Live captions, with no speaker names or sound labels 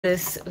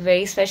this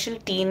very special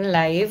teen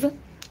live.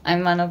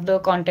 I'm one of the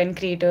content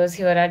creators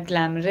here at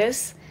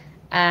Glamrs,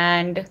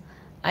 and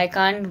I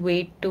can't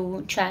wait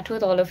to chat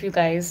with all of you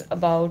guys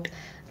about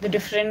the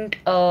different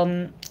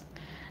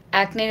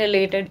acne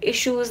related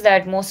issues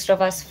that most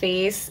of us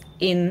face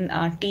in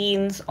our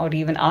teens or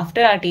even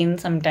after our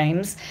teens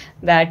sometimes.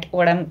 That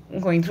what I'm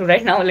going through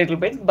right now a little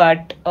bit,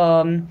 but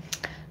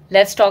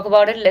let's talk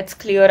about it. Let's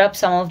clear up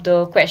some of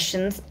the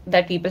questions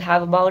that people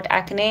have about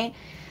acne.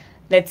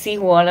 Let's see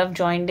who all have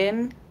joined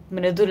in.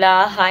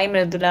 Mridula, hi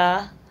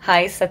Mridula,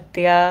 hi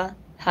Satya,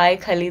 hi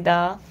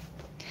Khalida.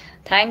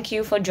 Thank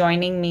you for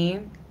joining me.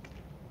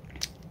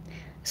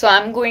 So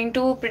I'm going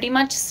to pretty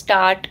much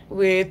start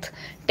with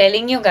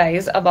telling you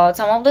guys about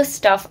some of the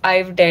stuff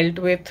I've dealt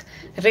with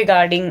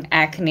regarding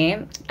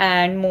acne.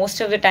 And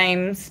most of the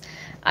times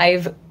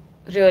I've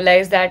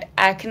realized that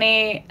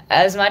acne,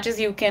 as much as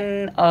you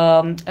can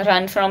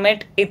run from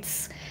it,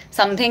 it's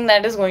something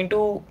that is going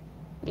to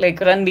like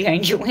run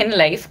behind you in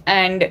life,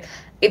 and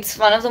it's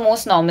one of the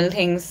most normal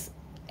things.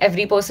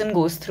 Every person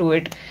goes through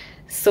it,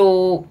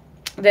 so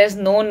there's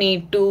no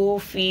need to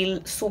feel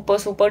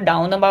super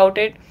down about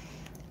it,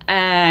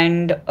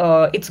 and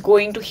it's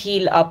going to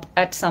heal up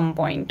at some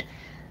point.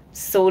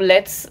 So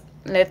let's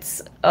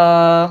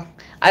I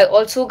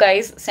also,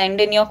 guys, send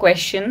in your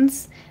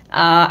questions.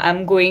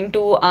 I'm going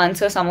to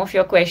answer some of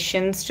your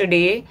questions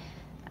today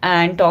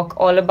and talk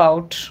all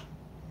about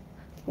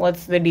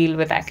what's the deal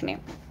with acne.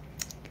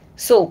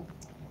 So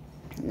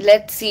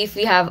let's see if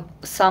we have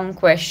some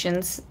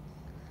questions.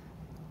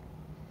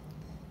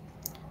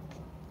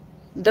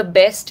 The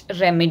best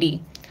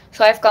remedy.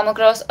 So I've come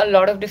across a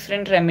lot of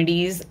different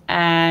remedies,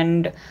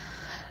 and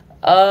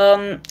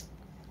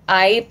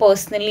I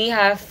personally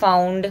have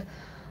found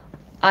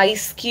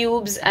ice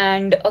cubes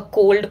and a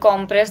cold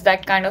compress,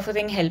 that kind of a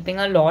thing, helping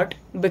a lot,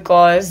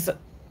 because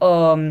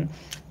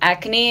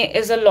acne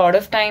is a lot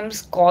of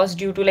times caused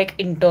due to like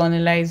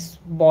internalized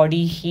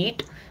body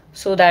heat.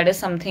 So that is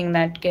something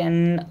that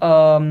can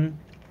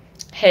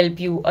help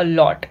you a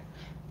lot.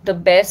 The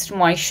best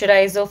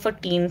moisturizer for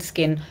teen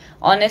skin.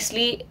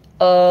 Honestly,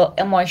 a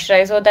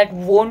moisturizer that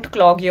won't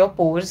clog your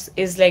pores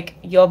is like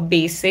your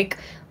basic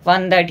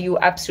one that you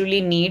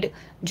absolutely need.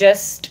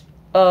 Just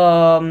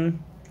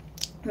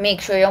make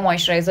sure your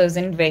moisturizer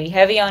isn't very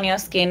heavy on your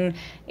skin.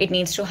 It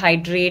needs to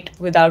hydrate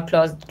without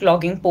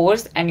clogging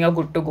pores, and you're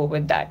good to go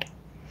with that.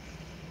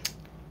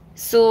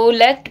 So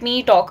let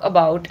me talk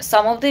about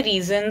some of the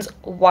reasons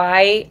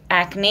why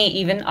acne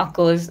even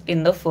occurs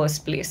in the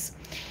first place.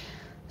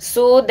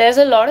 So there's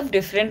a lot of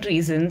different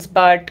reasons,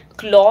 but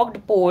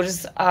clogged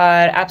pores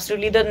are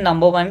absolutely the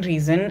number one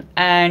reason.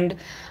 And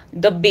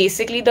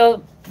basically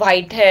the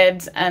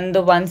whiteheads and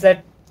the ones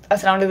that are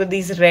surrounded with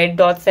these red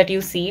dots that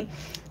you see,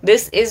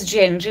 this is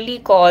generally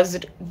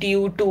caused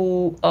due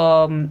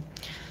to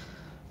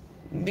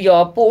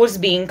your pores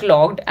being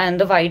clogged, and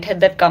the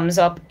whitehead that comes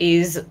up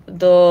is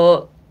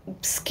the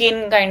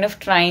skin kind of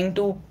trying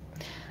to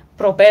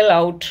propel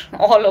out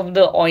all of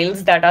the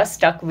oils that are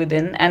stuck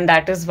within, and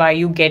that is why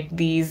you get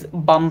these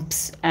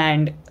bumps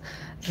and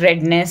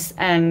redness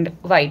and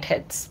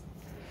whiteheads.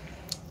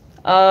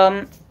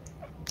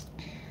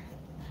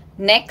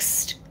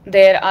 Next,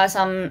 there are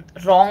some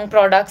wrong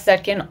products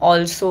that can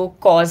also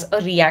cause a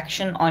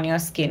reaction on your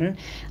skin.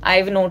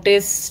 I've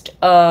noticed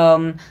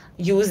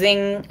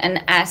using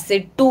an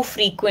acid too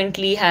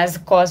frequently has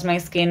caused my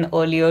skin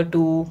earlier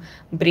to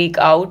break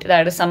out.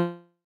 That is something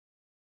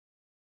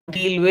to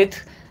deal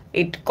with.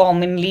 It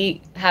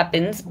commonly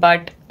happens,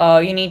 but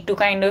you need to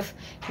kind of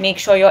make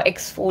sure you're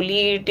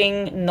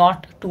exfoliating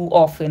not too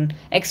often.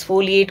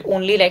 Exfoliate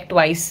only like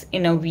twice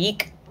in a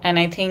week, and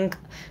I think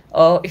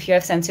if you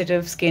have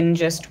sensitive skin,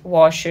 just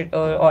wash it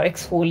or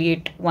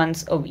exfoliate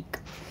once a week.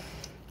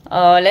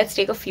 Let's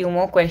take a few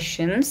more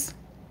questions.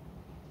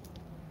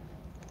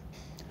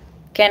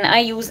 Can I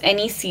use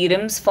any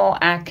serums for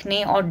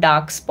acne or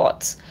dark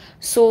spots?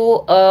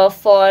 So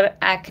for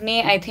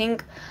acne, I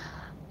think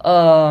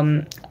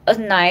a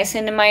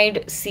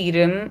niacinamide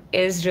serum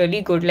is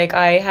really good. Like,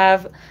 I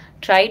have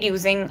tried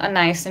using a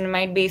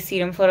niacinamide based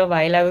serum for a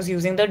while. I was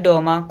using the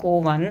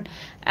Dermaco one,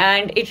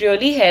 and it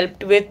really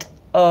helped with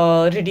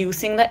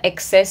reducing the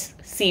excess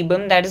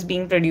sebum that is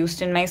being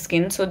produced in my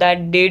skin. So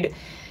that did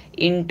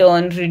in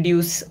turn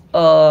reduce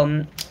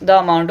the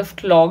amount of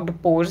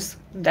clogged pores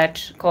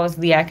that cause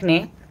the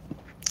acne.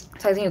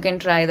 So I think you can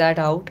try that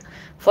out.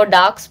 For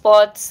dark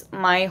spots,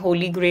 my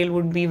holy grail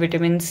would be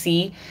vitamin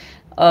C.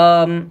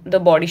 The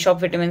Body Shop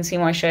vitamin C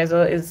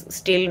moisturizer is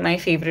still my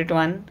favorite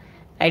one.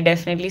 I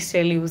definitely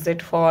still use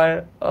it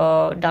for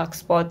dark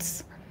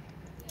spots.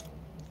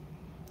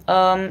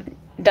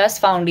 Does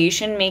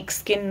foundation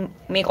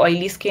make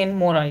oily skin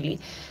more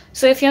oily?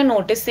 So if you're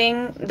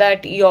noticing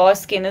that your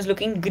skin is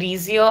looking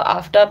greasier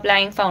after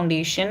applying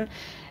foundation,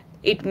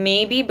 it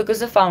may be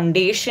because the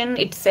foundation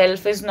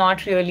itself is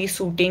not really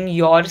suiting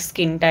your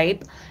skin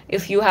type.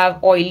 If you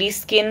have oily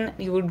skin,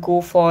 you would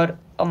go for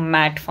a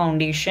matte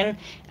foundation,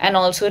 and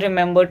also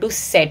remember to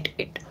set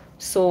it.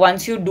 So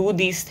once you do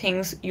these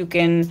things, you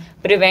can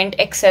prevent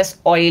excess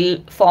oil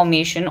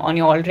formation on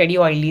your already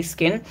oily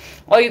skin.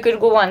 Or you could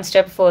go one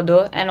step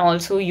further and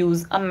also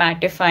use a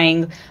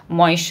mattifying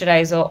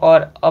moisturizer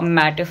or a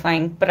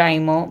mattifying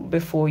primer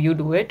before you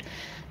do it.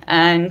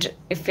 And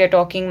if we're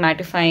talking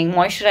mattifying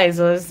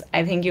moisturizers,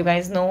 I think you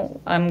guys know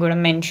I'm going to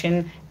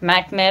mention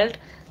Matte Melt.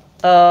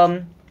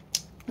 Um,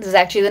 this is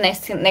actually the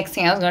next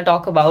thing I was going to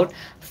talk about.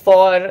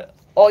 For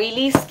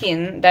oily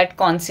skin that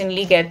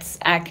constantly gets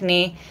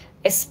acne,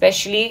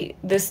 especially,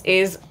 this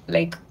is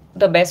like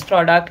the best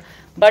product.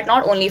 But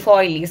not only for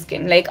oily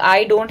skin. Like,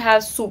 I don't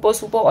have super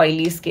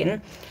oily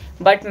skin,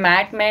 but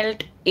Matte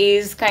Melt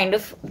is kind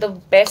of the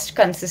best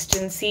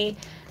consistency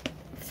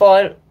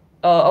for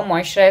a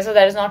moisturizer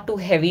that is not too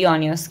heavy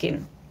on your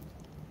skin,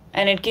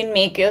 and it can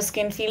make your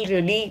skin feel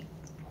really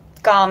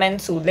calm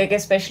and soothe, like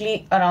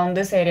especially around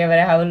this area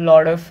where I have a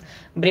lot of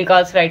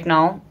breakouts right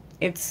now.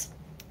 It's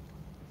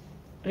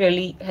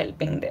really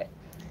helping there.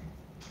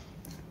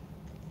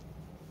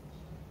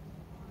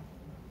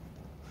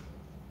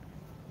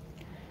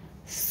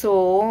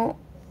 So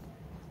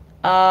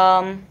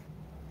how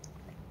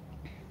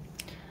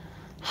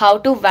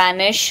to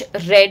vanish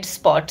red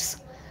spots.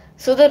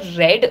 So the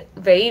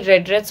very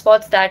red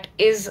spots, that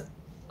is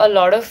a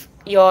lot of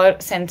your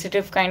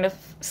sensitive kind of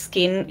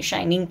skin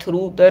shining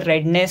through. The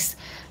redness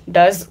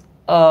does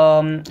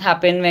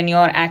happen when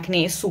your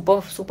acne is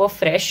super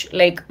fresh,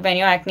 like when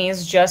your acne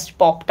is just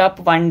popped up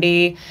one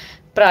day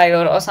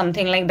prior or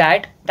something like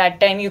that.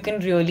 That time you can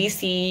really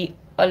see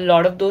a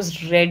lot of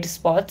those red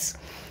spots,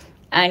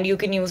 and you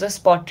can use a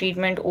spot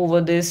treatment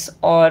over this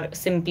or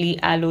simply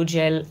aloe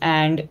gel,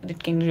 and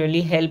it can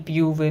really help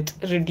you with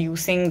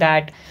reducing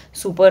that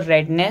super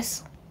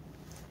redness.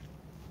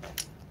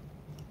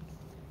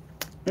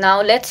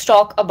 Now let's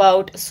talk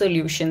about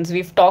solutions.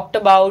 We've talked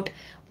about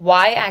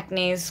why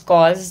acne is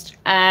caused,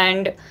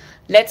 and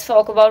let's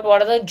talk about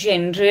what are the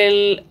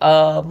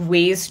general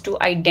ways to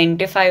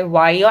identify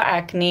why your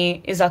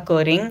acne is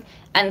occurring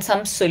and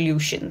some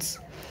solutions.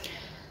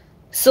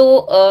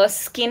 So,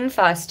 skin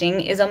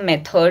fasting is a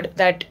method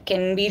that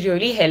can be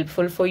really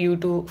helpful for you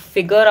to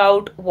figure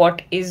out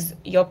what is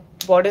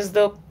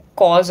the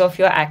cause of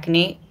your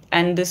acne,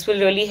 and this will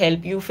really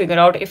help you figure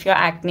out if your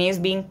acne is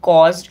being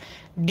caused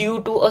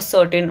due to a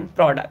certain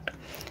product.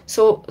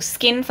 So,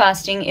 skin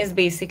fasting is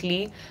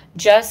basically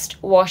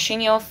just washing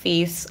your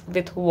face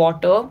with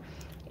water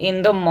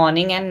in the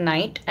morning and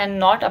night and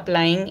not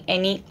applying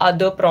any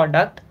other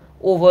product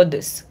over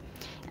this.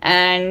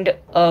 And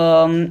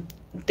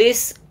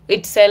this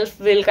itself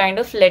will kind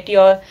of let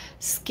your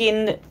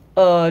skin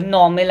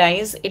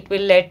normalize. It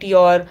will let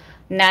your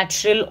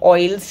natural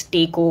oils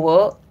take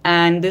over,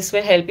 and this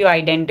will help you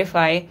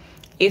identify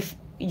if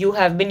you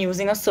have been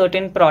using a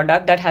certain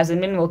product that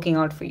hasn't been working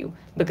out for you.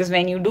 Because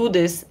when you do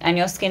this and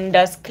your skin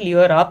does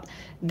clear up,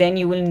 then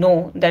you will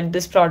know that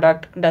this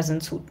product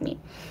doesn't suit me.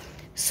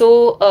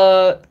 So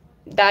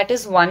that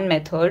is one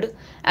method,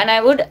 and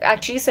I would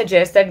actually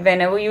suggest that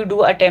whenever you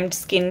do attempt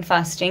skin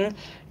fasting,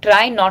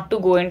 try not to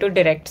go into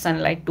direct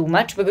sunlight too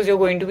much, because you're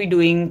going to be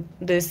doing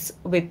this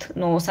with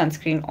no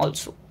sunscreen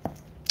also.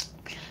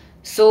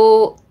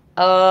 So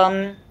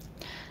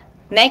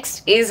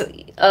next is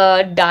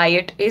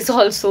diet is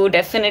also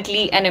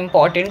definitely an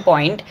important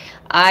point.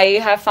 I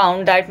have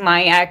found that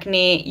my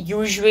acne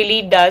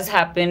usually does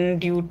happen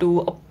due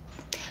to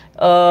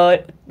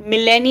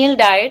millennial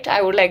diet,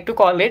 I would like to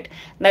call it,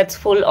 that's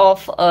full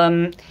of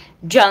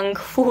junk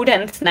food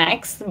and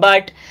snacks.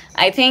 But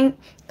I think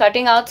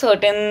cutting out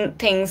certain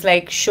things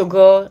like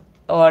sugar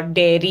or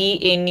dairy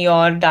in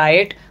your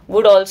diet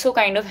would also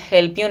kind of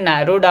help you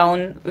narrow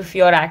down if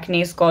your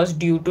acne is caused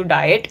due to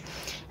diet.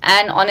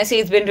 And honestly,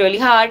 it's been really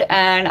hard,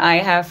 and I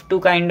have to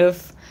kind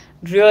of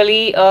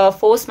really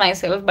force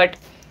myself. But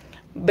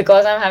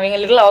because I'm having a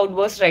little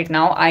outburst right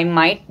now, I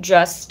might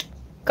just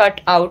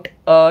cut out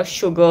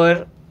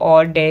sugar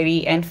or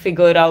dairy and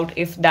figure out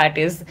if that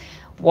is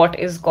what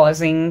is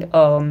causing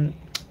the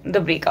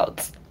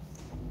breakouts.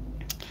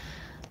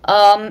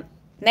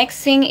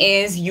 Next thing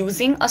is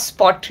using a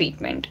spot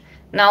treatment.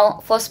 Now,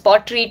 for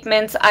spot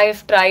treatments,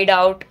 I've tried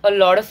out a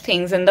lot of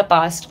things in the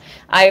past.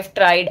 I've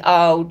tried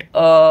out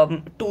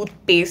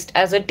toothpaste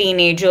as a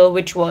teenager,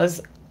 which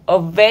was a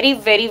very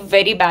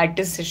bad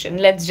decision.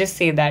 Let's just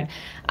say that.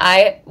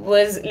 I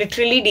was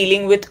literally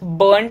dealing with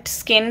burnt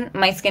skin.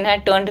 My skin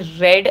had turned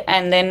red,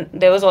 and then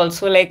there was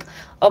also like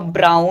a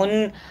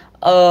brown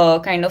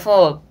kind of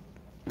a,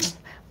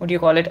 what do you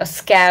call it, a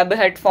scab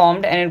had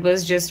formed, and it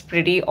was just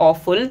pretty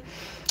awful.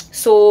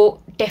 So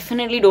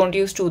definitely don't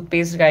use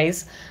toothpaste,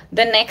 guys.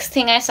 The next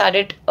thing I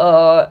started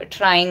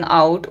trying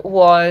out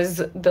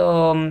was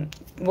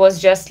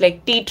just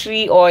like tea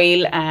tree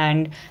oil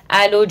and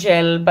aloe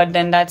gel, but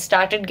then that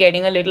started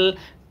getting a little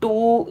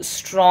too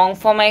strong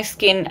for my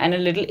skin and a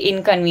little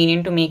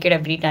inconvenient to make it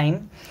every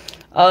time.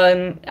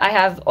 I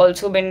have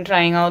also been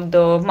trying out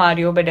the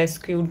Mario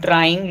Badescu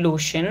drying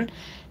lotion,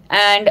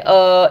 and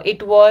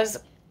it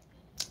was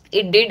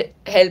it did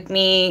help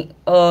me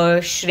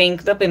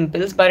shrink the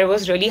pimples, but it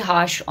was really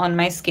harsh on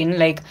my skin.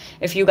 Like,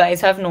 if you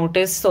guys have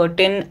noticed,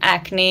 certain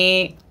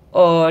acne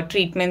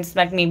treatments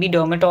that maybe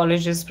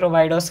dermatologists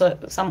provide, or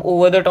some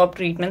over the top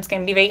treatments,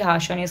 can be very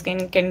harsh on your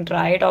skin, can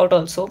dry it out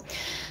also.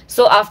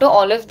 So after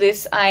all of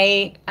this,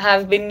 I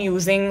have been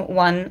using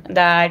one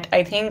that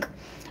I think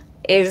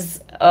is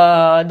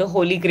the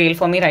holy grail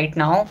for me right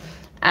now,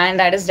 and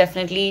that is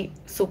definitely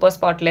Super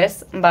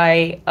Spotless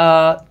by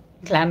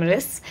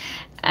Glamrs,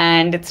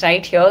 and it's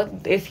right here.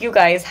 If you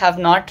guys have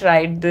not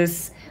tried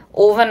this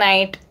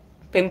overnight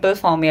pimple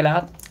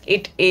formula,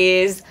 it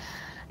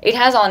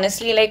has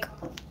honestly like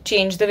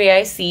changed the way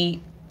I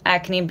see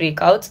acne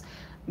breakouts,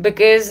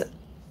 because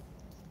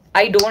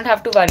I don't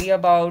have to worry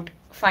about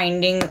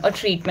finding a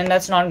treatment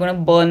that's not going to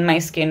burn my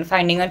skin,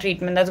 finding a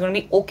treatment that's going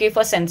to be okay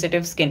for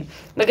sensitive skin.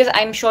 Because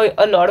I'm sure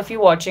a lot of you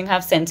watching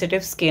have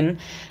sensitive skin,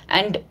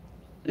 and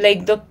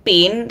like the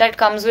pain that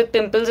comes with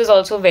pimples is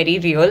also very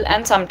real.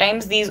 And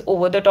sometimes these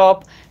over the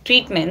top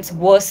treatments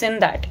worsen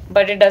that,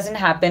 but it doesn't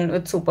happen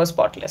with Super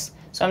Spotless.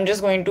 So I'm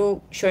just going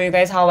to show you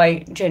guys how I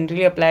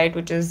generally apply it,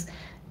 which is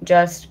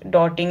just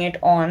dotting it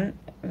on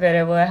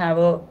wherever I have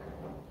a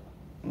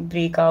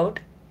breakout,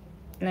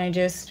 and I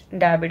just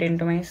dab it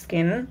into my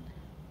skin.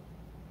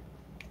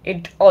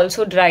 It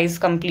also dries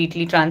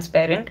completely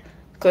transparent,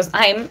 because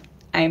I'm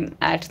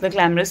at the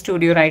Glamrs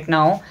studio right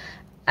now,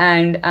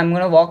 and I'm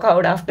gonna walk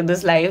out after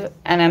this live,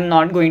 and I'm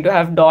not going to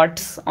have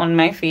dots on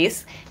my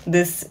face.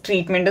 This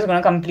treatment is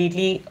gonna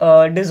completely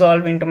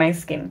dissolve into my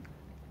skin.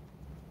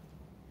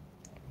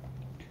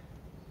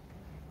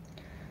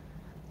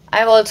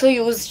 I've also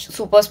used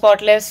Super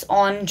Spotless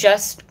on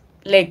just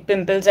like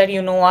pimples that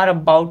you know are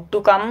about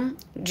to come,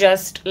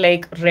 just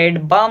like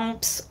red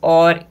bumps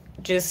or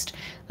just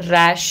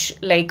rash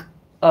like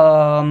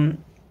buildups.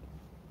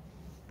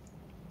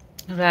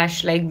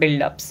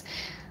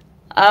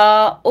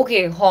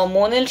 Okay,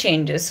 hormonal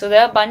changes. So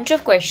there are a bunch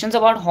of questions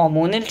about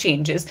hormonal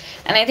changes,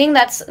 and I think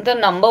that's the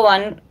number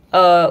one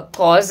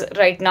cause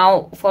right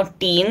now for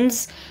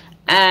teens.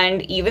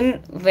 And even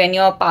when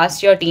you're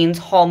past your teens,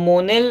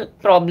 hormonal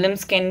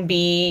problems can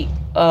be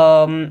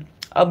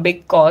a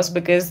big cause,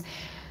 because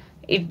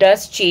it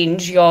does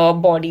change your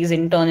body's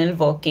internal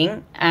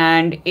working,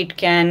 and it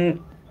can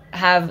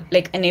have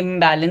like an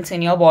imbalance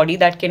in your body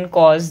that can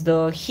cause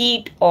the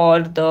heat or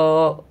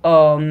the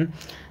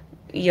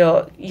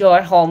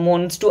your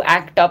hormones to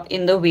act up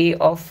in the way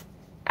of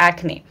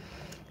acne.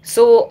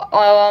 So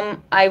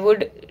I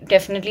would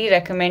definitely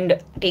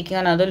recommend taking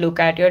another look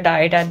at your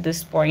diet at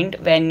this point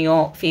when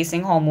you're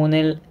facing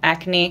hormonal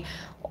acne.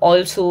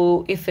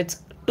 Also, if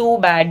it's too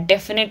bad,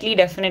 definitely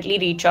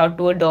reach out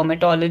to a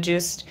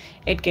dermatologist.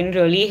 It can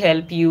really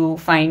help you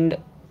find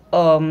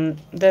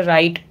the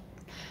right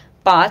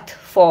path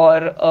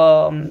for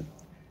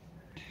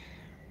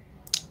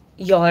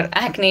your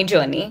acne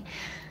journey.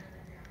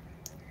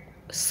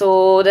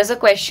 So there's a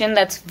question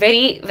that's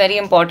very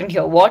important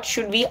here. What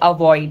should we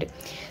avoid?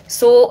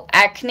 So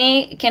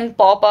acne can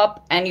pop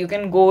up, and you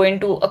can go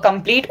into a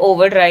complete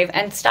overdrive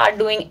and start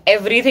doing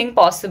everything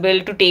possible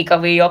to take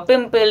away your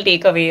pimple,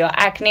 take away your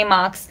acne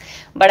marks.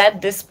 But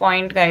at this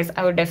point, guys,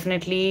 I would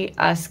definitely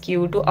ask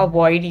you to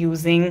avoid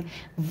using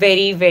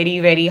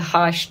very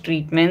harsh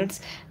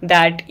treatments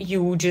that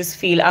you just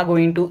feel are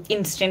going to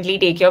instantly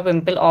take your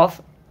pimple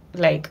off,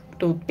 like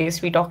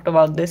toothpaste. We talked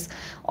about this.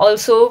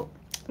 Also,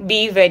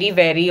 be very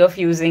wary of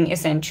using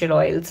essential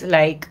oils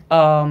like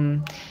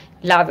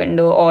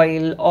lavender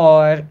oil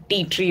or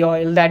tea tree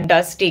oil. That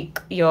does take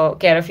your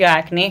care of your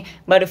acne,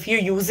 but if you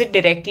use it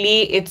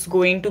directly, it's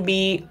going to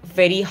be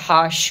very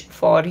harsh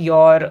for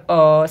your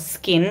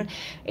skin.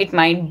 It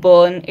might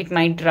burn, it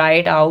might dry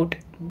it out,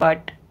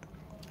 but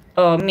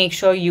make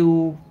sure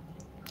you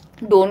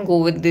don't go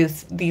with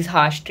these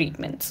harsh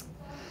treatments.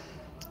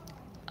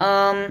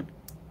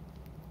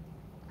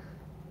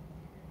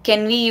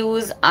 Can we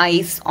use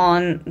ice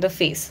on the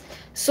face?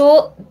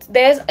 So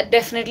there's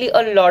definitely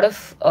a lot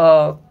of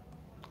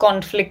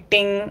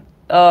conflicting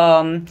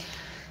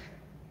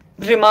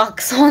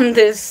remarks on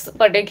this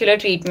particular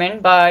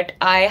treatment, but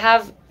I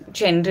have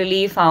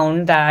generally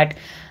found that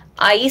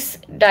ice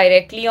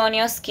directly on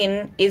your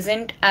skin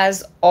isn't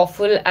as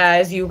awful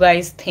as you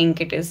guys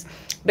think it is,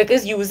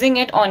 because using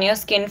it on your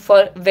skin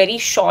for very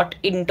short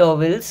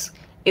intervals,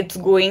 it's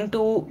going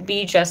to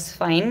be just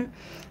fine.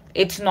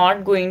 It's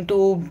not going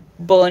to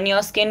burn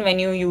your skin when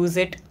you use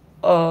it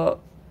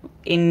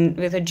in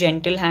with a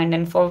gentle hand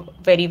and for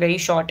very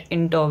short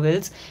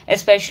intervals,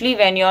 especially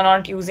when you're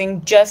not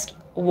using just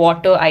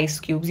water ice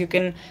cubes. You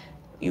can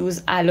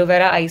use aloe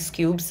vera ice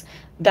cubes.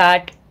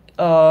 That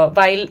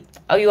while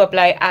you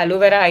apply aloe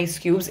vera ice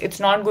cubes, it's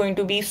not going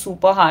to be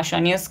super harsh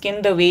on your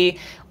skin the way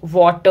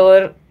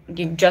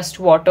just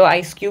water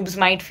ice cubes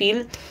might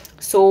feel.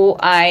 So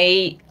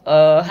I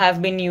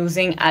have been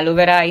using aloe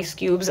vera ice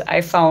cubes.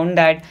 I found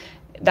that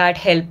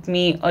helped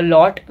me a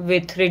lot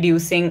with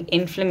reducing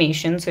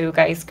inflammation. So you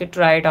guys could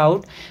try it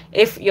out.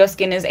 If your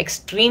skin is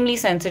extremely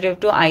sensitive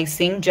to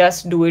icing,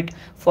 just do it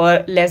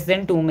for less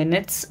than 2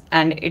 minutes,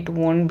 and it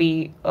won't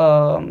be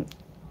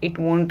it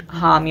won't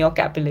harm your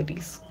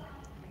capillaries.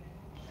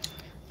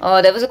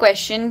 There was a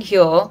question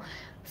here,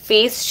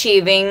 face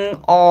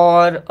shaving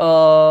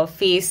or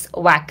face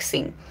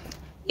waxing.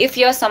 If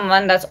you're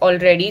someone that's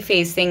already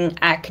facing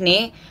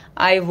acne,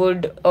 I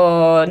would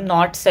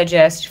not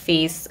suggest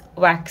face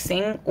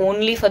waxing,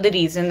 only for the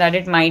reason that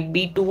it might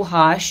be too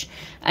harsh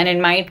and it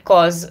might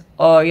cause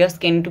your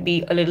skin to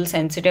be a little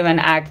sensitive and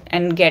act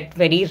and get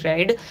very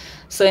red.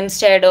 So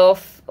instead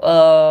of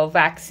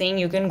waxing,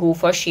 you can go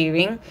for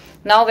shaving.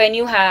 Now, when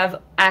you have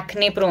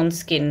acne prone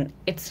skin,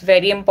 it's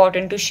very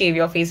important to shave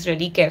your face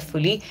really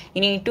carefully.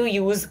 You need to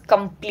use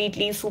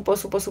completely super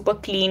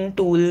clean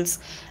tools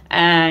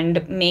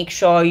and make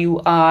sure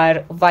you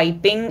are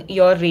wiping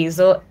your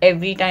razor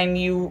every time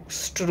you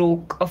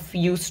stroke a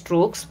few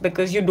strokes,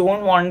 because you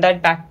don't want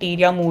that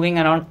bacteria moving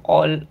around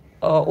all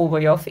over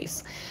your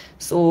face.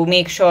 So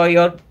make sure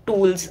your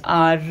tools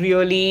are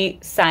really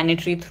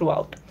sanitary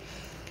throughout.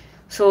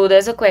 So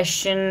there's a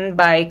question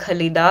by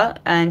Khalida,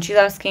 and she's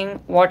asking,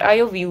 what are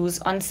your views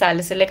on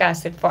salicylic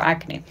acid for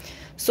acne?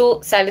 So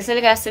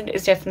salicylic acid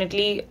is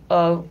definitely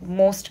a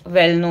most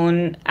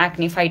well-known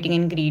acne fighting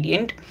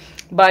ingredient,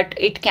 but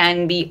it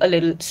can be a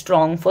little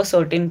strong for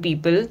certain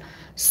people.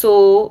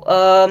 So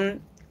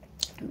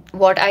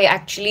what I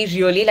actually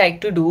really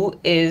like to do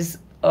is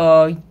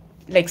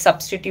like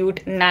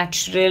substitute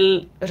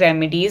natural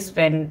remedies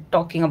when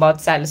talking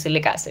about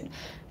salicylic acid.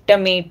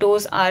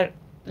 Tomatoes are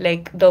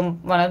like the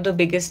one of the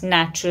biggest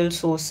natural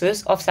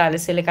sources of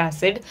salicylic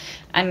acid,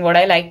 and what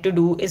I like to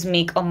do is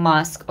make a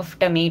mask of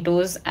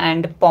tomatoes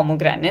and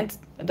pomegranates,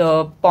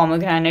 the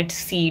pomegranate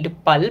seed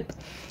pulp.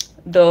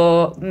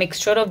 The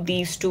mixture of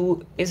these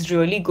two is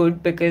really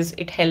good because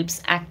it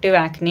helps active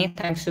acne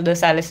thanks to the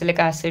salicylic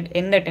acid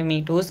in the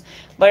tomatoes,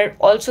 but it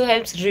also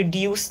helps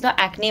reduce the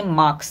acne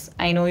marks.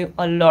 I know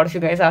a lot of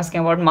you guys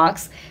asking about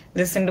marks.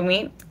 Listen to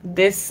me.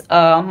 This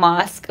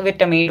mask with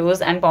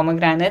tomatoes and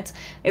pomegranates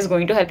is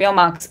going to help your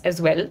marks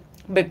as well,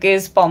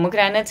 because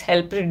pomegranates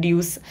help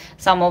reduce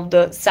some of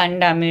the sun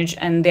damage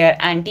and they're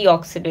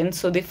antioxidants,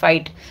 so they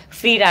fight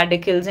free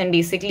radicals, and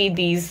basically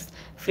these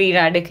free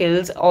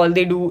radicals, all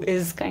they do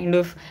is kind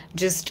of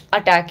just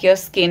attack your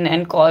skin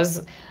and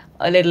cause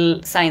a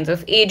little signs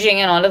of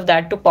aging and all of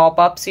that to pop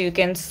up. So you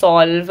can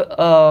solve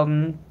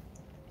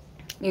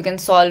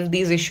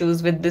these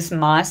issues with this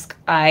mask.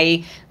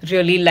 I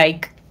really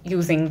like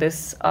using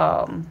this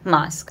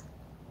mask.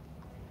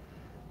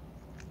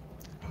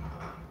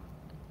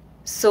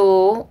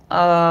 So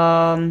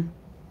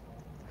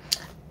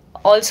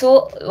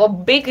also a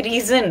big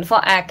reason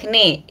for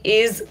acne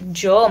is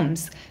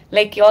germs.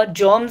 Like your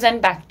germs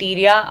and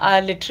bacteria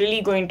are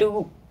literally going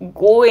to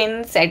go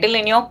in, settle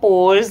in your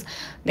pores.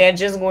 They're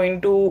just going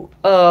to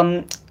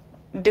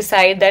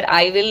decide that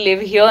I will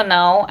live here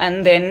now,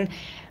 and then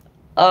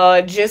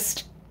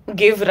just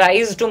give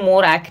rise to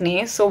more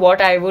acne. So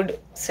what I would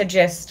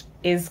suggest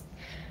is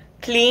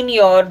clean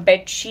your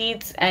bed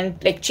sheets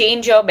and like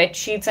change your bed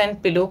sheets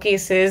and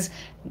pillowcases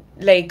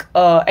like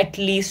at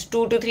least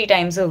 2 to 3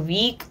 times a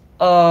week.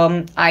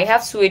 I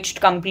have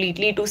switched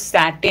completely to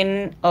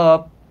satin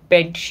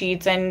bed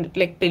sheets and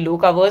like pillow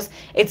covers.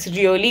 It's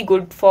really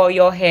good for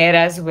your hair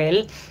as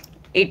well.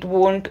 It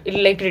won't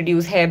like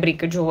reduce hair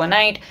breakage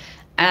overnight,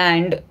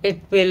 and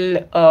it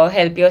will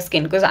help your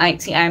skin, because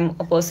I'm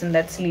a person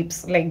that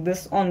sleeps like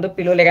this on the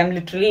pillow. Like I'm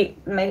literally,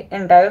 my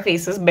entire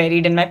face is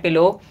buried in my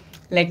pillow.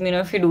 Let me know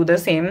if you do the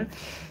same.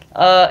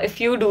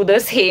 If you do the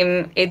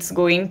same, it's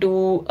going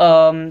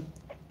to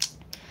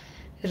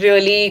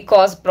really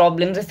cause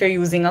problems if you're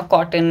using a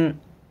cotton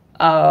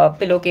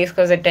pillowcase,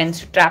 because it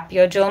tends to trap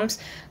your germs.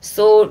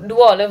 So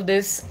do all of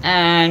this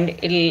and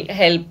it'll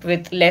help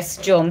with less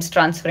germs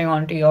transferring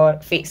onto your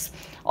face.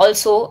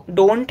 Also,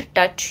 don't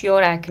touch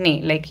your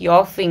acne. Like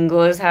your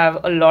fingers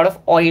have a lot of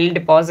oil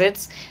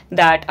deposits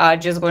that are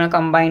just going to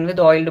combine with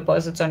oil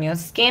deposits on your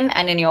skin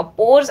and in your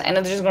pores, and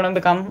it's just going to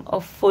become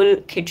a full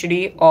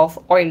khichdi of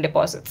oil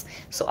deposits.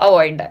 So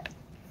avoid that.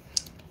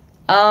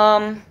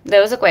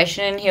 There was a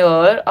question in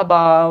here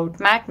about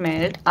matte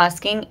melt,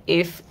 asking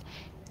if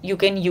you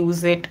can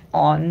use it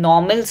on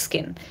normal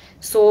skin.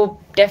 So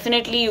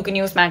definitely you can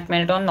use matte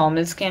melt on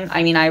normal skin.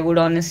 I mean, I would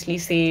honestly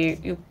say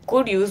you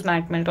could use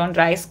matte melt on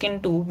dry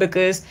skin too,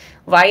 because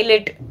while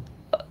it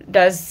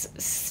does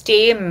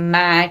stay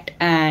matte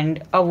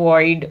and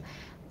avoid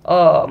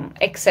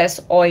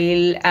excess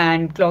oil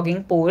and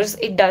clogging pores,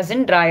 it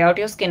doesn't dry out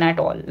your skin at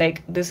all.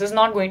 Like this is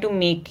not going to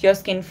make your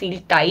skin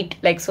feel tight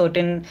like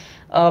certain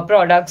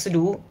products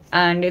do,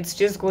 and it's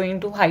just going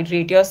to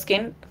hydrate your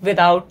skin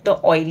without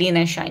the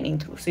oiliness shining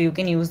through. So you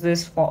can use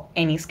this for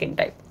any skin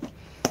type.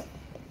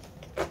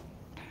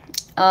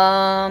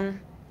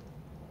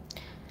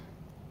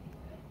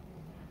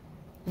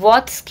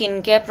 What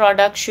skincare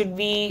product should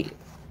we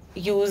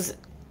use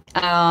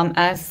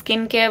as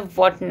skincare?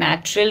 What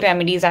natural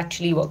remedies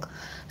actually work?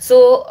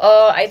 So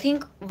I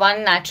think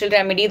one natural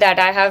remedy that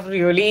I have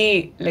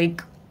really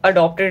like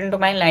adopted into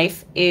my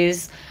life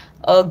is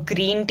a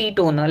green tea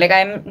toner. Like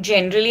I'm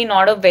generally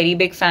not a very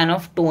big fan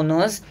of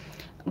toners,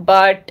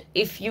 but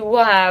if you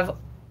have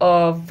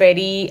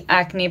very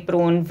acne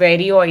prone,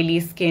 very oily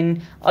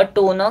skin, a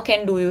toner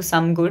can do you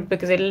some good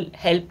because it'll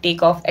help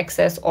take off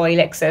excess oil,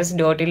 excess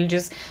dirt. It'll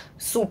just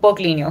super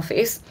clean your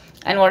face.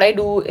 And what I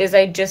do is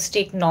I just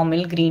take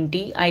normal green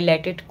tea, I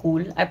let it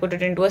cool, I put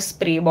it into a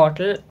spray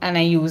bottle, and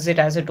I use it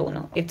as a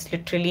toner. It's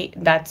literally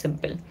that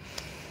simple.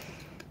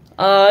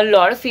 A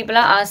lot of people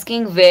are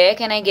asking where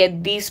can I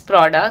get these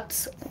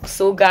products.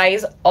 So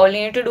guys, all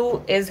you need to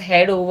do is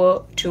head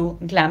over to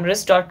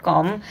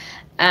glamrs.com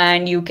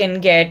and you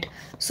can get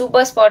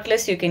super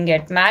spotless, you can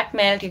get matte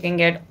melt, you can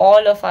get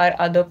all of our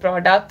other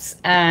products,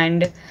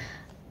 and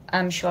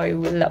I'm sure you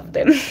will love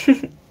them.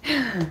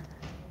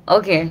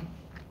 Okay,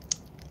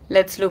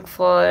 let's look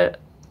for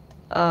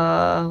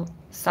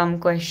some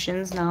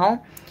questions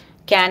now.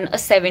 Can a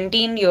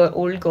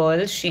 17-year-old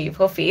girl shave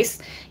her face?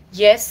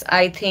 Yes,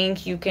 I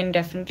think you can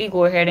definitely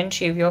go ahead and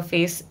shave your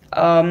face.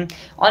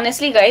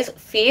 Honestly, guys,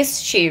 face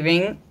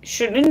shaving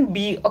shouldn't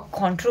be a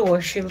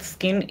controversial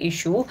skin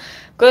issue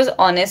because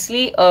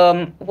honestly,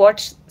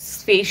 what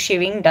face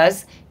shaving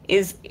does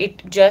is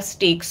it just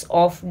takes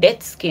off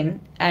dead skin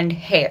and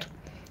hair.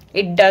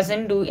 It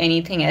doesn't do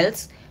anything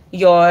else.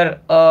 Your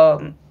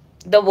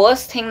the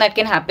worst thing that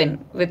can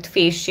happen with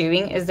face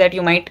shaving is that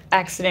you might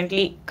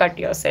accidentally cut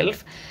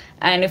yourself,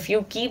 and if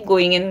you keep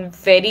going in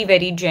very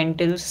very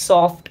gentle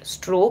soft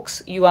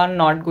strokes, you are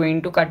not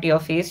going to cut your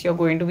face. You're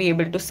going to be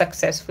able to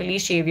successfully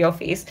shave your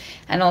face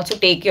and also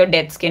take your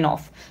dead skin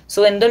off.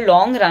 So in the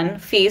long run,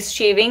 face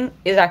shaving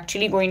is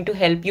actually going to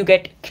help you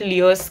get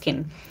clear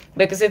skin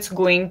because it's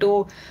going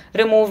to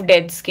remove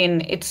dead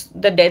skin. It's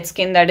the dead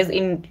skin that is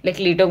in like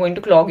later going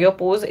to clog your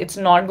pores. It's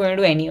not going to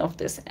do any of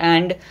this.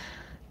 And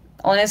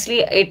honestly,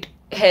 it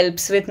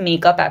helps with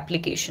makeup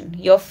application.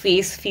 Your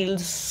face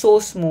feels so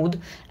smooth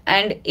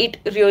and it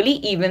really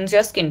evens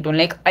your skin tone.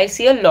 Like I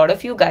see a lot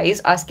of you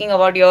guys asking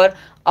about your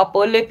upper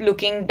lip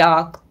looking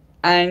dark,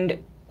 and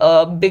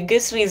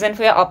biggest reason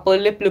for your upper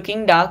lip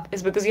looking dark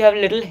is because you have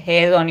little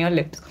hairs on your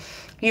lips.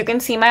 You can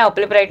see my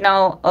upper lip right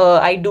now.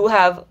 I do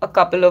have a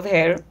couple of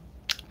hair.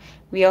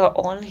 We are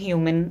all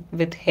human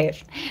with hair,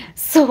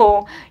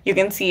 so you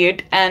can see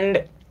it.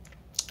 And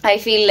I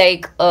feel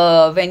like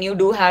when you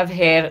do have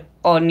hair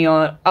on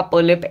your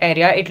upper lip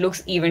area, it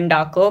looks even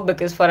darker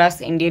because for us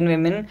Indian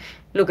women,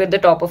 look at the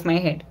top of my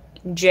head,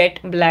 jet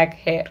black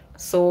hair.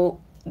 So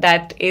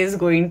that is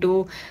going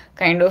to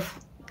kind of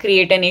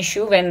create an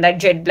issue when that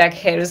jet black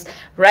hair is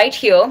right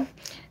here.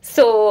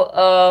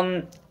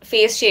 So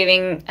face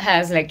shaving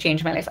has like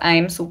changed my life. I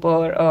am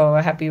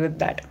super happy with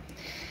that.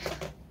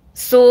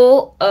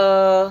 So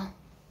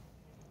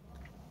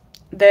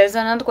there's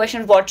another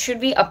question. What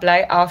should we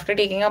apply after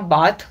taking a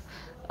bath?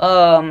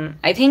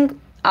 I think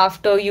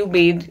after you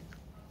bathe,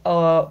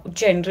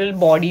 general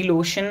body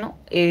lotion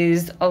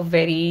is a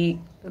very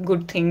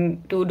good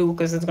thing to do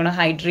because it's going to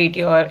hydrate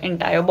your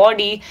entire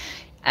body,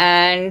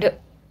 and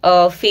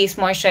face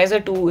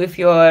moisturizer too if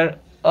you're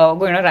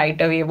going to right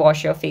away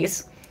wash your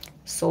face.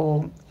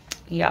 So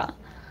yeah.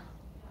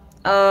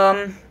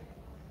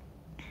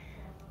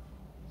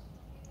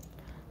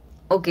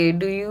 Okay,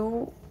 do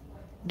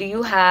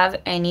you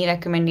have any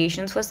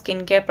recommendations for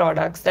skincare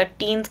products that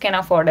teens can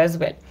afford as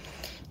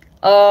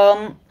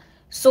well?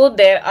 So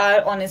there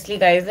are, honestly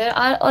guys, there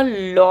are a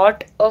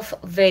lot of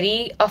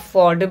very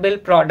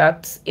affordable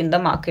products in the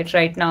market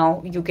right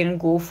now. You can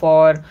go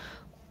for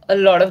a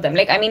lot of them.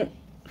 Like, I mean,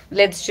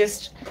 let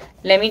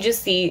me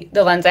just see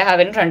the ones I have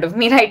in front of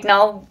me right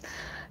now.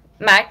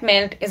 Matte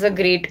Melt is a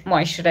great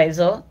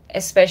moisturizer,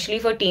 especially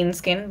for teen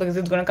skin because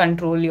it's going to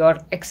control your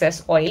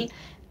excess oil.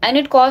 And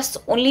it costs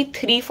only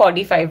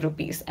 345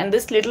 rupees. And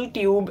this little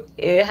tube,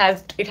 it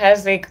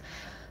has like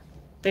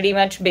pretty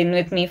much been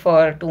with me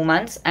for 2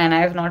 months and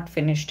I have not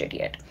finished it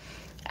yet.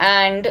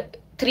 And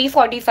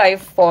 345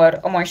 for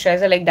a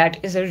moisturizer like that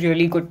is a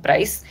really good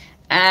price.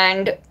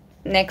 And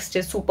next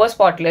is Super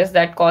Spotless,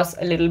 that costs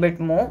a little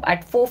bit more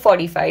at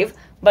 445.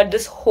 But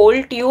this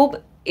whole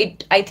tube,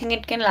 I think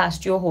it can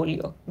last you a whole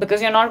year because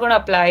you're not going to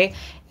apply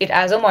it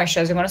as a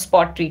moisturizer. You're going to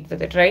spot treat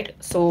with it, right?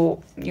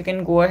 So you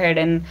can go ahead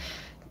and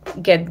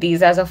get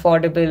these as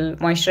affordable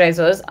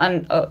moisturizers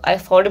and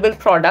affordable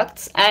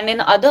products. And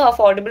in other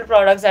affordable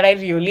products that I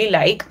really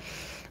like,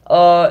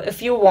 if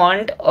you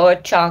want a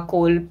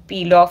charcoal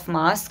peel off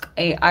mask,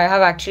 I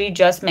have actually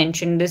just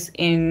mentioned this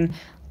in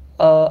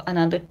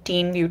another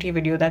teen beauty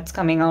video that's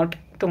coming out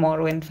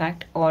tomorrow, in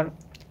fact, or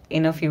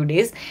in a few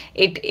days.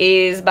 It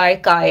is by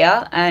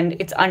Kaya and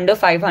it's under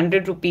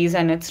 500 rupees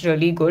and it's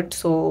really good,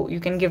 so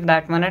you can give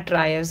that one a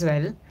try as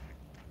well.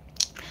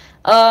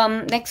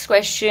 Next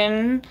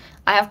question.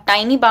 I have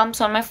tiny bumps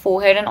on my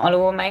forehead and all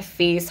over my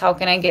face. How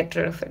can I get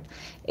rid of it?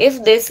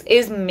 If this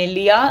is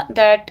milia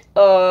that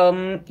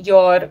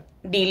you're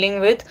dealing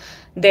with,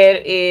 there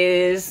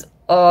is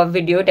a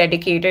video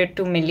dedicated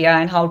to milia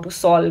and how to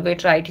solve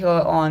it right here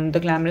on the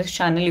Glamrs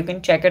channel. You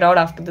can check it out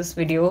after this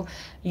video.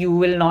 You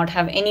will not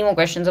have any more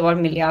questions about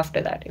milia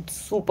after that. It's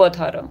super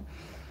thorough.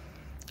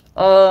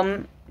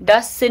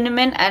 Does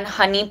cinnamon and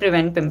honey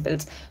prevent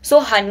pimples? So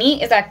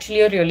honey is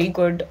actually a really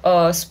good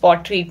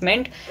spot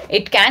treatment.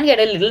 It can get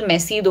a little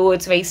messy though.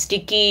 It's very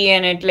sticky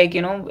and it, like,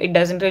 you know, it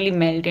doesn't really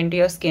melt into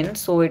your skin.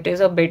 So it is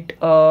a bit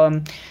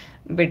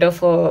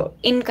of a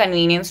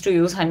inconvenience to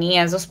use honey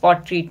as a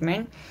spot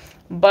treatment.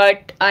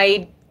 But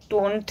I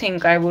don't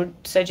think I would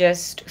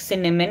suggest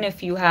cinnamon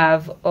if you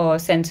have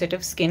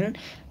sensitive skin,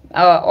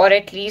 or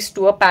at least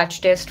do a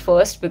patch test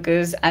first,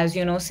 because as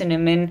you know,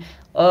 cinnamon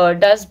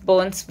does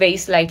burns very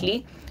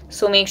slightly.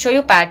 So make sure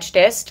you patch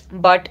test.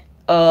 But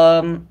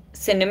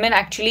cinnamon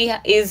actually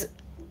is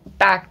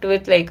packed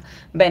with like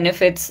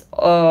benefits,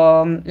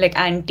 like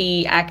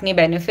anti-acne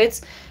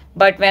benefits.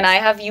 But when I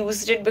have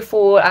used it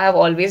before, I have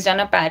always done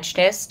a patch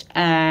test,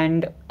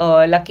 and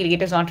luckily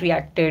it has not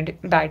reacted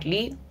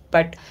badly.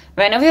 But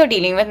whenever you're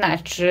dealing with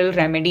natural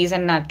remedies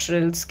and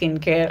natural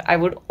skincare, I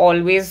would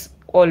always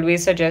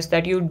suggest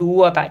that you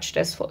do a patch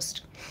test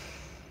first.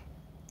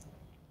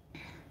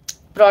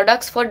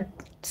 Products for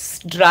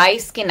dry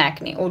skin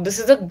acne. Oh, this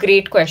is a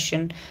great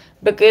question,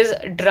 because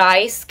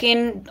dry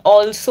skin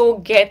also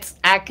gets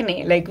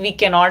acne. Like, we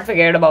cannot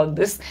forget about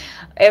this.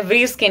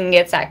 Every skin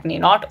gets acne,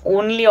 not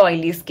only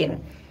oily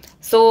skin.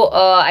 So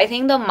I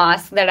think the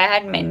mask that I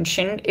had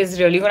mentioned is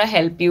really going to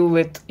help you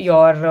with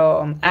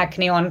your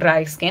acne on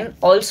dry skin.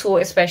 Also,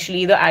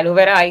 especially the aloe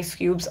vera ice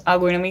cubes are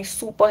going to be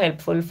super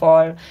helpful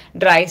for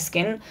dry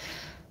skin,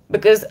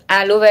 because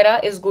aloe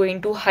vera is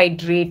going to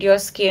hydrate your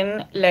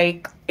skin.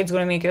 Like, it's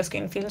going to make your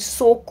skin feel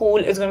so cool.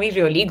 It's going to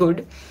be really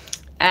good.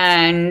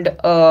 And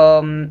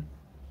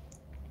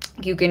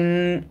you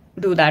can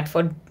do that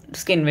for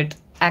skin with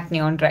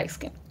acne on dry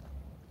skin.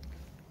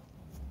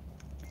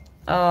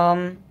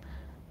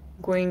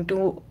 Going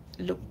to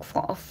look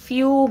for a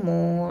few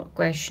more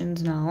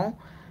questions now,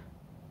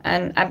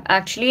 and I'm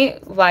actually,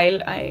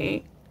 while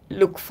I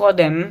look for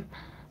them,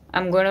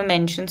 I'm going to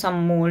mention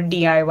some more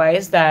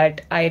DIYs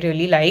that I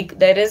really like.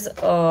 There is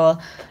a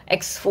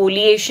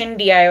exfoliation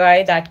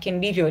DIY that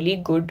can be really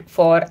good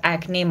for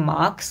acne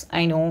marks.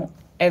 I know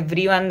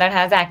everyone that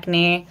has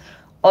acne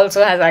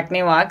also has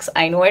acne marks.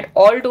 I know it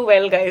all too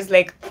well, guys.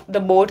 Like, the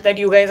boat that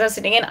you guys are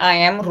sitting in, I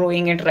am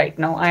rowing it right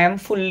now. I am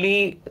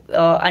fully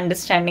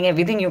understanding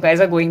everything you guys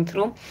are going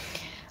through.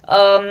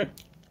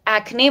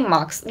 Acne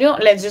marks. You know,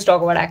 let's just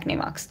talk about acne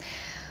marks.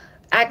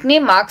 Acne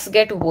marks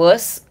get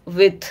worse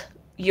with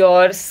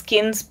your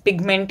skin's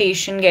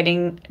pigmentation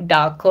getting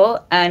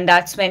darker, and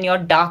that's when your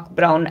dark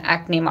brown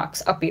acne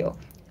marks appear.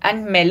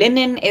 And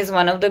melanin is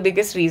one of the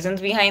biggest reasons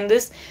behind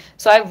this.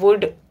 So I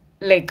would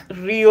like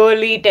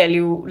really tell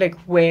you, like,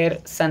 wear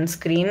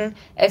sunscreen,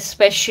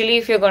 especially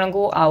if you're gonna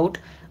go out.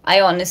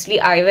 I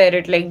wear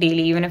it like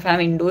daily. Even if I'm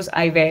indoors,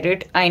 I wear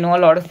it. I know a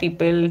lot of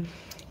people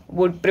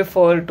would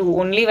prefer to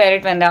only wear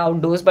it when they're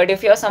outdoors, but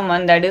if you're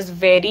someone that is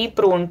very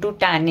prone to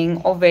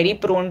tanning or very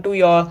prone to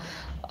your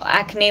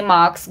acne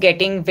marks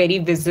getting very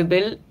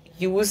visible,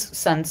 use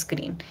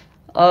sunscreen.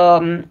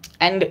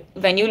 And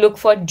when you look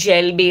for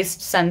gel based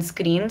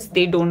sunscreens,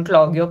 they don't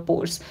clog your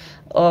pores.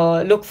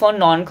 Look for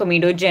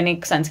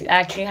non-comedogenic sunscreen.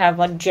 I actually have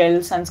a gel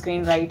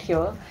sunscreen right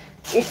here.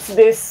 It's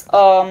this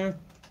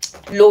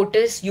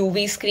Lotus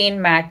UV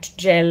screen matte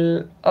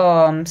gel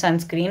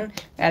sunscreen.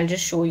 I'll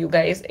just show you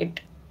guys.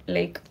 It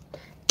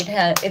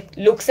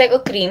looks like a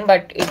cream,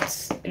 but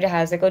it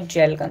has like a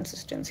gel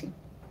consistency.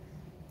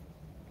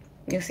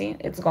 You see,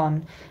 it's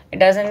gone. It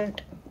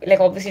doesn't, like,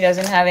 obviously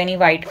doesn't have any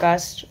white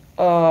cast.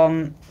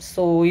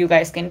 So you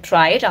guys can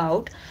try it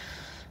out.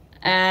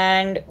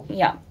 And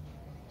yeah,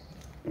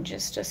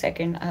 just a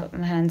second,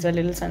 my hands are a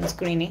little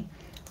sunscreeny.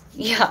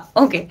 Yeah,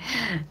 okay.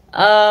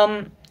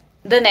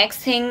 The next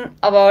thing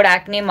about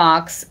acne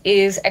marks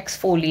is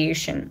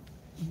exfoliation.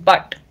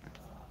 But,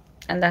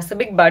 and that's the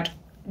big but,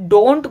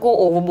 don't go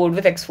overboard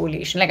with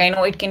exfoliation. Like, I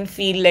know it can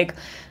feel like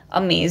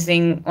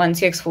amazing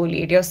once you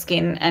exfoliate your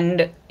skin,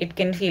 and it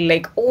can feel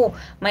like, oh,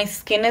 my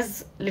skin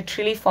is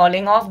literally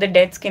falling off, the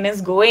dead skin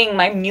is going,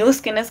 my new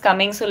skin is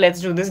coming, so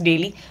let's do this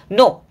daily.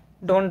 No,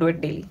 don't do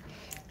it daily.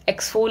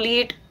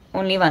 Exfoliate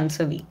only once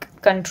a week.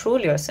 Control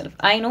yourself.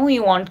 I know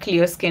you want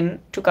clear skin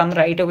to come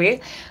right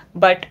away,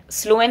 but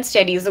slow and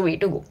steady is the way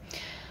to go.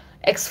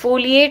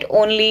 Exfoliate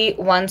only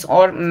once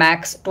or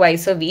max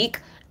twice a week.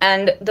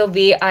 And the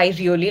way I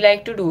really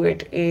like to do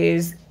it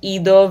is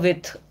either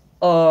with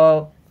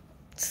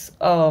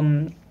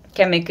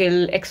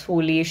chemical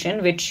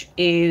exfoliation, which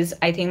is,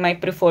 I think, my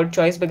preferred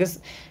choice, because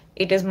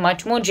it is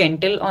much more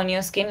gentle on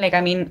your skin. Like,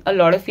 I mean, a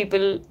lot of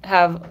people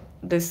have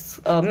this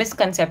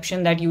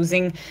misconception that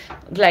using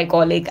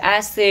glycolic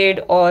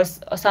acid or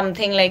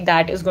something like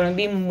that is going to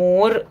be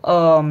more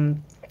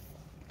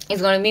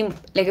it's going to be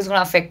like, it's going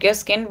to affect your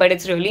skin, but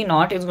it's really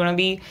not. It's going to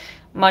be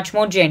much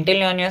more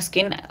gentle on your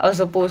skin, as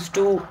opposed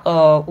to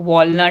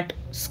walnut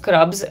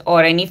scrubs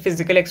or any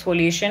physical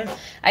exfoliation.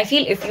 I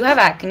feel if you have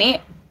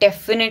acne,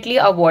 definitely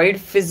avoid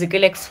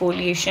physical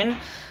exfoliation,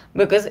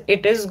 because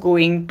it is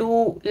going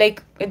to,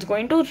 like, it's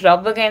going to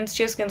rub against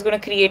your skin. It's going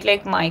to create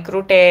like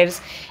micro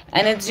tears,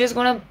 and it's just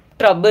going to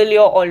trouble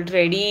your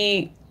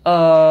already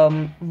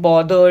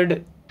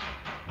bothered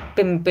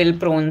pimple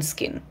prone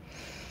skin.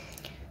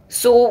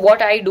 So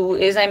what I do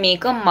is I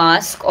make a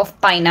mask of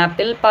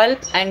pineapple pulp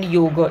and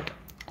yogurt.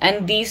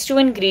 And these two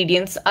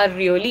ingredients are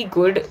really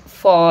good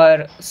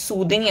for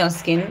soothing your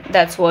skin.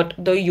 That's what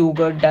the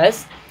yogurt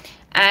does.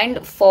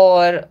 And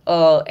for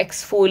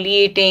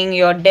exfoliating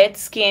your dead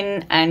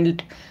skin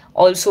and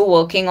also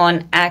working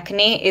on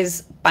acne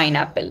is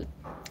pineapple.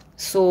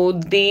 So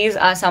these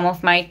are some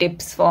of my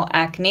tips for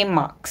acne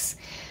marks.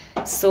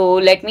 So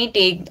let me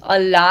take a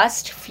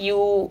last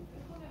few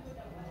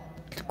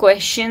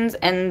questions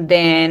and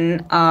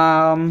then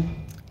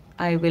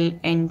I will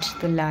end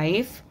the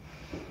live.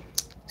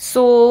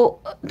 So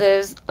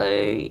there's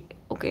a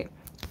okay.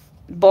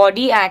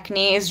 Body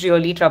acne is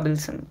really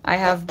troublesome. I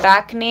have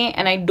bacne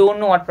and I don't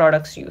know what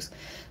products to use.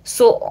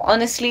 So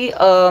honestly,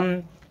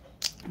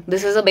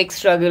 this is a big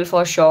struggle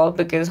for sure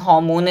because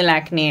hormonal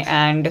acne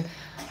and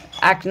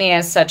acne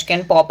as such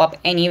can pop up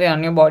anywhere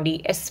on your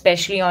body,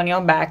 especially on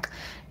your back.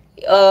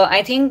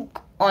 I think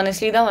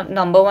honestly the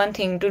number one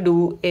thing to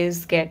do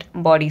is get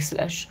body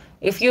slush.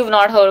 If you've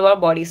not heard about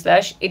body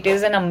slush, it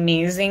is an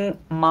amazing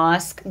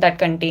mask that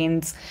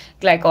contains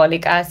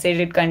glycolic acid.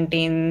 It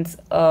contains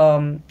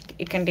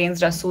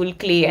rasool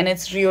clay, and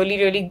it's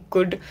really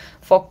good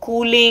for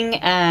cooling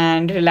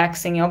and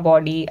relaxing your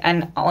body.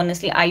 And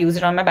honestly, I use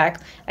it on my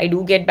back. I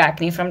do get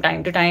acne from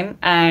time to time,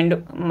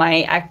 and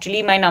my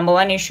number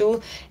one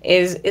issue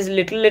is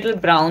little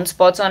brown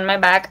spots on my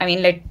back. I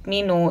mean, let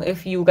me know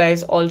if you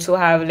guys also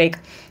have like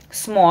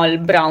small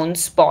brown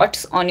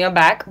spots on your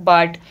back.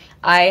 But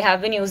I have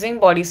been using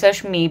body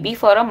slush maybe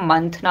for a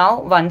month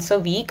now, once a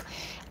week,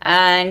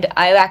 and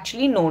I've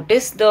actually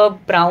noticed the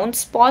brown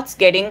spots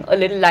getting a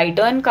little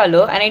lighter in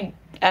color, and I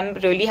am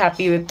really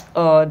happy with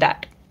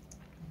that.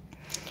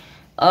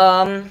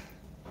 um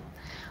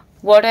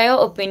what are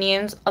your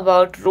opinions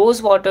about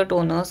rose water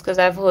toners? Because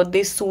I've heard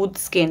they soothe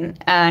skin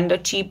and a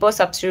cheaper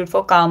substitute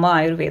for Karma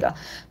Ayurveda.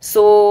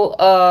 So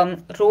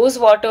rose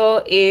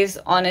water is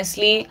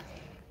honestly,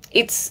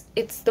 it's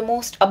the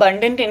most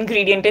abundant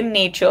ingredient in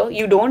nature.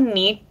 You don't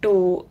need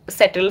to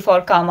settle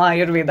for Karma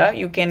Ayurveda.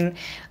 You can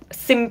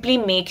simply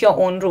make your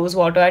own rose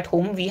water at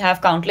home. We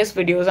have countless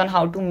videos on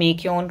how to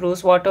make your own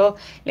rose water.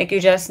 Like, you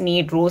just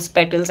need rose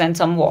petals and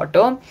some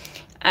water,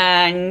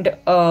 and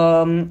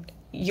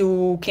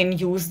you can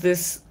use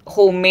this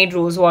homemade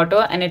rose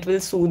water and it will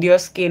soothe your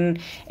skin.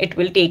 It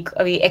will take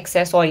away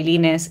excess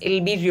oiliness. It'll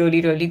be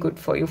really good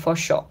for you for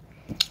sure.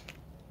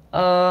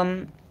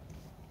 um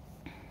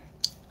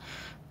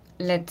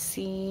let's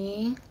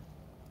see.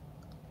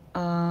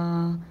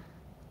 uh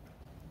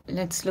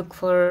let's look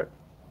for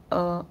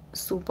a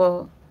super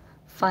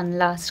fun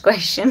last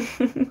question.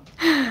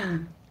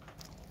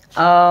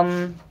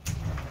 um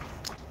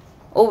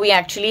oh, we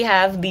actually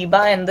have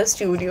Deepa in the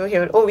studio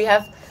here. Oh, we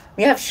have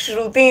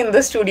Shruti in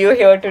the studio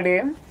here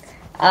today.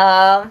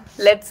 I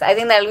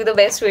think that'll be the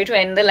best way to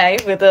end the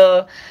live, with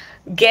a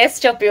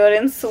guest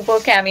appearance, super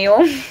cameo.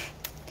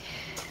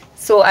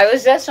 So I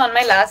was just on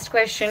my last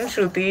question,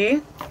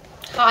 Shruti.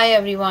 Hi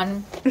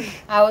everyone.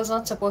 I was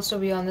not supposed to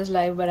be on this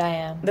live, but I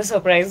am. The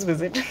surprise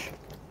visit.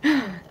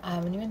 I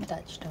haven't even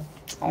touched her,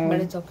 but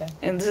it's okay.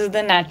 And this is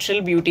the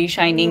natural beauty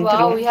shining Wow,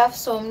 through. we have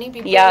so many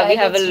people. Yeah, we live.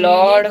 have a It's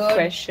lot really of good.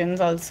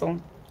 questions also.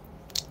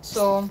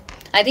 So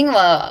I think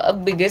a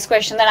biggest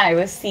question that I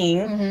was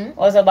seeing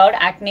was about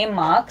acne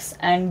marks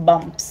and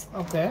bumps.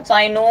 okay. So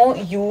I know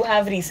you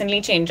have recently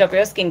changed up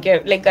your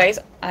skincare. Like, guys,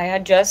 I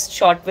had just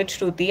shot with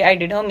Shruti. I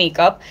did her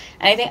makeup,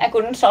 and I think I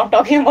couldn't stop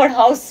talking about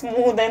how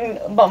smooth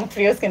and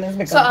bump-free your skin has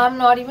become. So I'm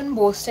not even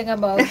boasting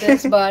about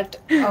this, but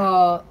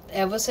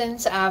ever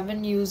since I've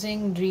been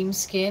using Dream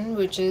Skin,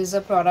 which is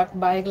a product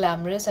by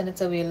Glamrs, and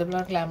it's available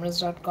on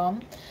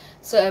glamrs.com.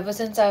 So ever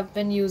since I've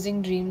been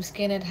using Dream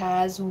Skin, it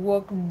has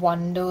worked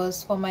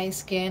wonders for my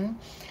skin.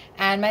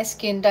 And my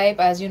skin type,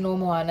 as you know,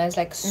 Mohana, is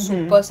like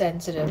super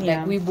sensitive.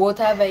 Yeah. Like, we both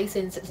have very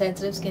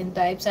sensitive skin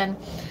types, and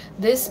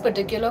this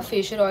particular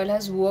facial oil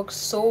has worked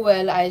so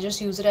well. I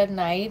just use it at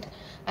night,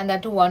 and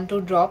that to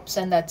 1-2 drops,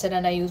 and that's it.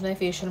 And I use my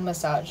facial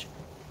massage.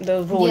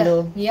 The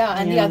roller. Yeah.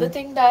 And the other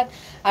thing that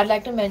I'd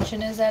like to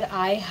mention is that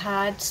I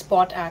had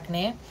spot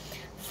acne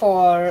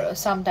for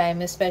some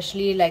time,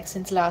 especially like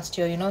since last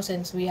year,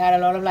 since we had a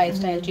lot of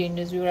lifestyle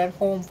changes. We were at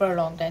home for a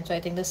long time, so I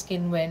think the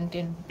skin went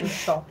into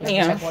shock. Like,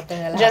 it's like, what the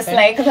hell Just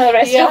happened? like the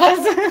rest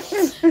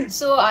of us.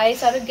 So I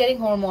started getting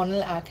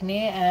hormonal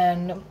acne,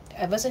 and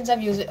ever since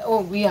I've used it,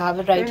 we have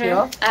it right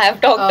here. I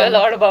have talked a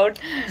lot about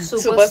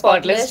Super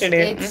Spotless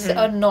today. It's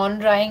a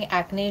non-drying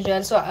acne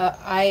gel. So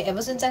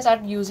ever since I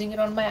started using it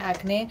on my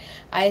acne,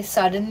 I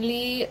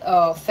suddenly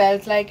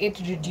felt like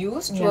it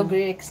reduced to a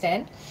great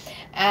extent,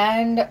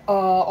 and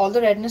all the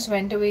redness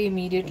went away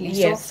immediately.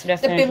 Yes, so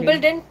definitely. the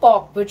pimple didn't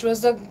pop, which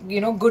was the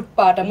good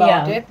part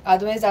about Yeah. it.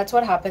 Otherwise, that's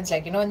what happens.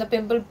 Like, when the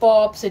pimple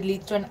pops, it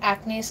leads to an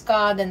acne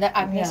scar. Then the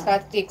acne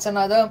scar takes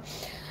another.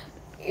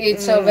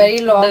 It's a very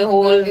long.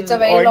 It's a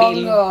very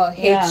ordeal. long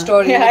hate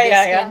story. Yeah, with the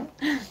yeah.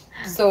 skin.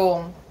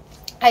 So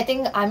I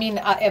think,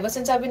 ever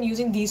since I've been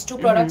using these two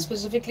products,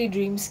 specifically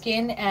Dream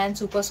Skin and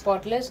Super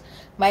Spotless,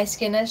 my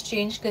skin has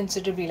changed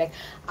considerably. Like,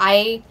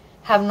 I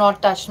have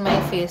not touched my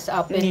face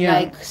up in Yeah.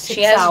 like She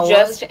 6 has hours.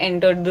 just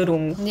entered the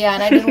room. Yeah,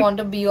 and I didn't want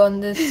to be on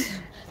this.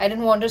 I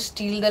didn't want to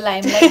steal the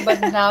limelight,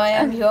 but now I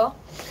am here.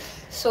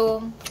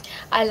 So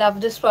I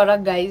love this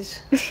product,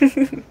 guys.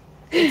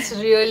 It's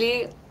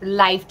really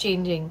life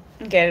changing.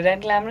 Get it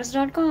at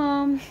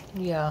glamrs.com.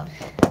 Yeah.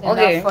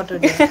 Okay. Enough for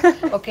today.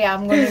 Okay,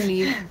 I'm going to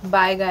leave.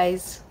 Bye,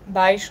 guys.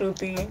 Bye,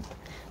 Shruti.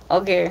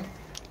 Okay.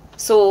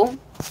 So,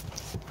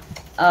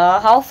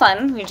 how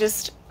fun. We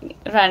just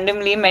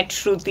randomly met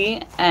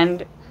Shruti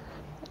and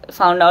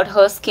found out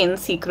her skin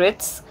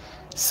secrets.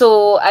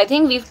 So, I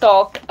think we've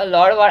talked a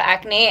lot about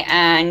acne,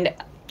 and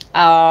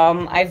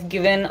I've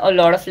given a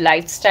lot of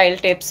lifestyle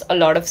tips, a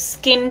lot of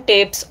skin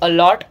tips, a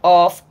lot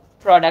of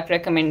product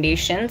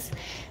recommendations.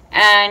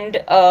 And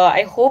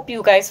I hope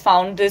you guys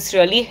found this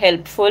really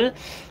helpful.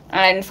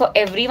 And for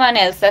everyone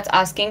else that's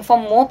asking for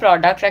more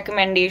product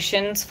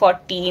recommendations for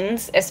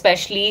teens,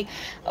 especially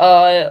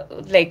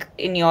like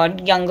in your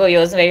younger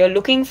years where you're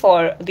looking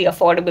for the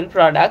affordable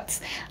products,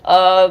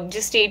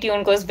 just stay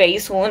tuned because very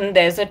soon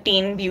there's a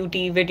teen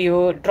beauty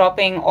video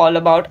dropping all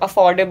about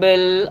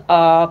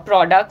affordable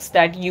products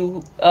that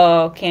you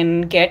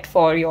can get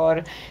for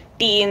your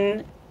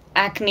teen,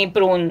 acne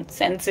prone,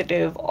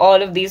 sensitive,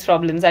 all of these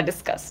problems are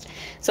discussed.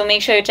 So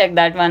make sure you check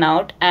that one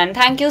out. And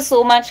thank you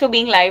so much for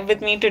being live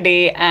with me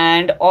today.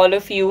 And all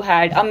of you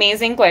had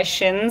amazing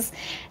questions.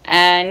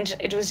 And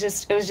it was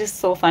just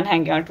so fun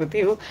hanging out with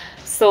you.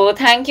 So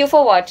thank you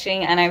for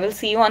watching, and I will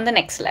see you on the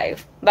next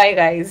live. Bye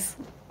guys.